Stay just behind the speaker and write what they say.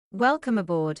Welcome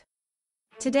aboard.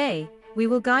 Today, we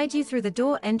will guide you through the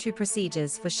door entry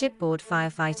procedures for shipboard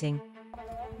firefighting.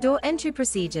 Door entry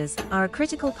procedures are a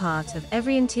critical part of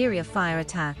every interior fire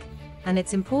attack, and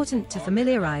it's important to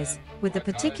familiarize with the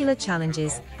particular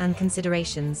challenges and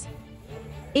considerations.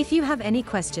 If you have any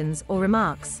questions or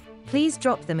remarks, please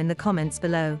drop them in the comments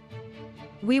below.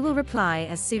 We will reply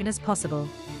as soon as possible.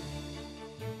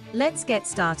 Let's get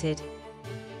started.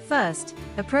 First,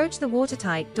 approach the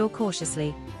watertight door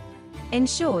cautiously.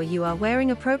 Ensure you are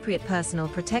wearing appropriate personal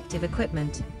protective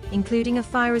equipment, including a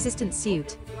fire-resistant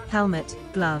suit, helmet,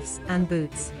 gloves, and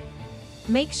boots.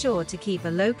 Make sure to keep a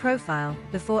low profile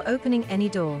before opening any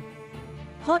door.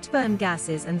 Hot burn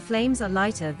gases and flames are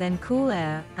lighter than cool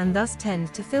air and thus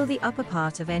tend to fill the upper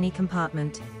part of any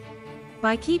compartment.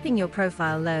 By keeping your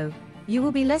profile low, you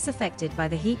will be less affected by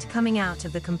the heat coming out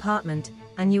of the compartment,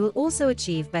 and you will also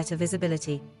achieve better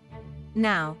visibility.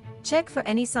 Now, check for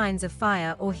any signs of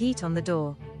fire or heat on the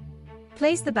door.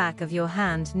 Place the back of your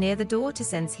hand near the door to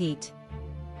sense heat.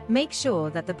 Make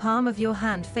sure that the palm of your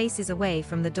hand faces away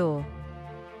from the door.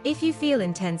 If you feel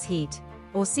intense heat,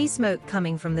 or see smoke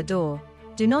coming from the door,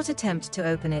 do not attempt to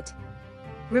open it.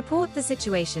 Report the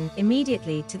situation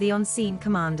immediately to the on-scene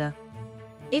commander.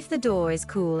 If the door is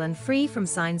cool and free from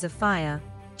signs of fire,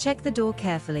 check the door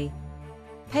carefully.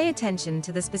 Pay attention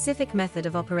to the specific method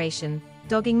of operation,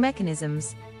 dogging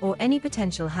mechanisms, or any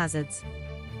potential hazards.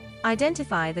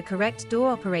 Identify the correct door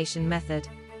operation method.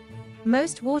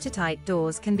 Most watertight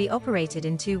doors can be operated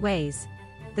in two ways: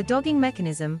 the dogging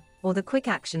mechanism, or the quick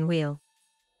action wheel.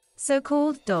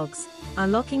 So-called dogs are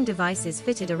locking devices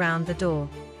fitted around the door.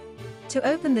 To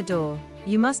open the door,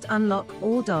 you must unlock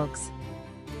all dogs.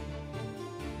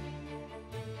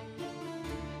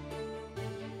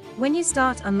 When you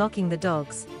start unlocking the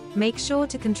dogs, make sure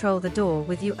to control the door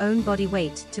with your own body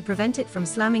weight to prevent it from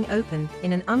slamming open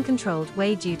in an uncontrolled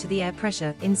way due to the air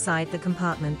pressure inside the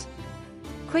compartment.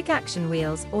 Quick action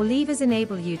wheels or levers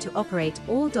enable you to operate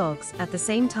all dogs at the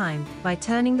same time by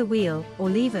turning the wheel or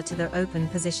lever to their open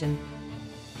position.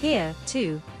 Here,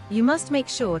 too, you must make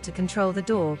sure to control the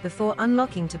door before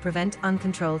unlocking to prevent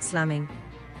uncontrolled slamming.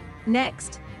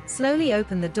 Next, slowly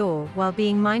open the door while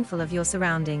being mindful of your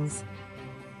surroundings.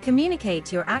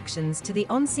 Communicate your actions to the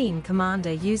on-scene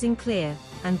commander using clear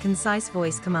and concise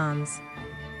voice commands.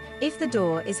 If the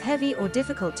door is heavy or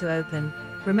difficult to open,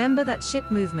 remember that ship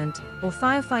movement or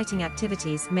firefighting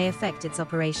activities may affect its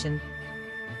operation.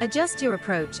 Adjust your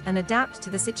approach and adapt to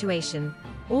the situation,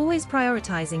 always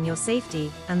prioritizing your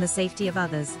safety and the safety of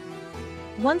others.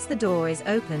 Once the door is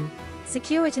open,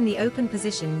 secure it in the open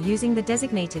position using the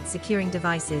designated securing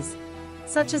devices,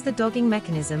 such as the dogging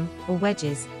mechanism or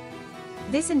wedges.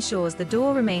 This ensures the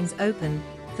door remains open,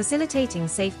 facilitating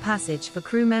safe passage for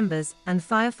crew members and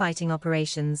firefighting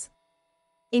operations.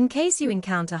 In case you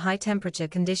encounter high temperature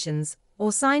conditions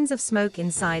or signs of smoke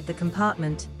inside the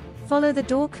compartment, follow the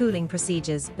door cooling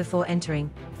procedures before entering.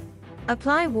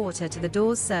 Apply water to the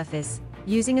door's surface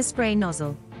using a spray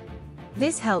nozzle.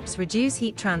 This helps reduce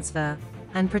heat transfer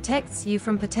and protects you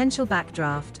from potential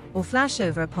backdraft or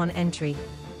flashover upon entry.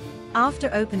 After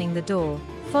opening the door,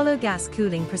 follow gas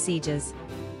cooling procedures.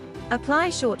 Apply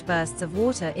short bursts of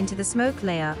water into the smoke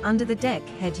layer under the deck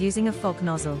head using a fog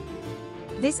nozzle.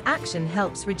 This action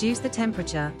helps reduce the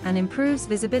temperature and improves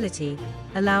visibility,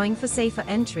 allowing for safer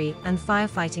entry and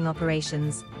firefighting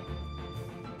operations.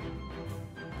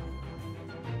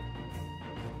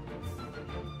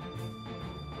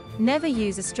 Never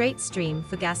use a straight stream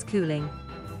for gas cooling.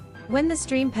 When the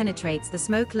stream penetrates the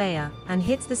smoke layer and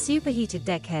hits the superheated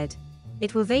deck head,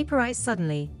 it will vaporize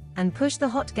suddenly and push the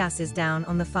hot gases down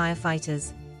on the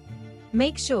firefighters.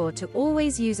 Make sure to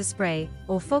always use a spray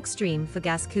or fog stream for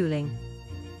gas cooling.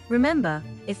 Remember,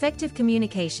 effective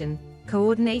communication,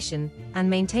 coordination, and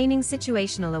maintaining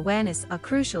situational awareness are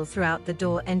crucial throughout the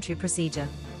door entry procedure.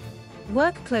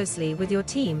 Work closely with your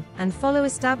team and follow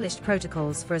established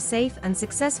protocols for a safe and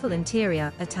successful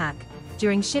interior attack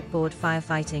during shipboard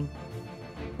firefighting.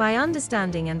 By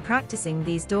understanding and practicing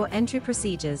these door entry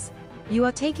procedures, you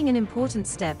are taking an important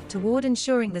step toward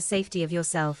ensuring the safety of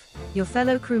yourself, your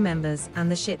fellow crew members,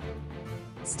 and the ship.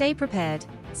 Stay prepared,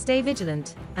 stay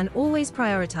vigilant, and always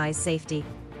prioritize safety.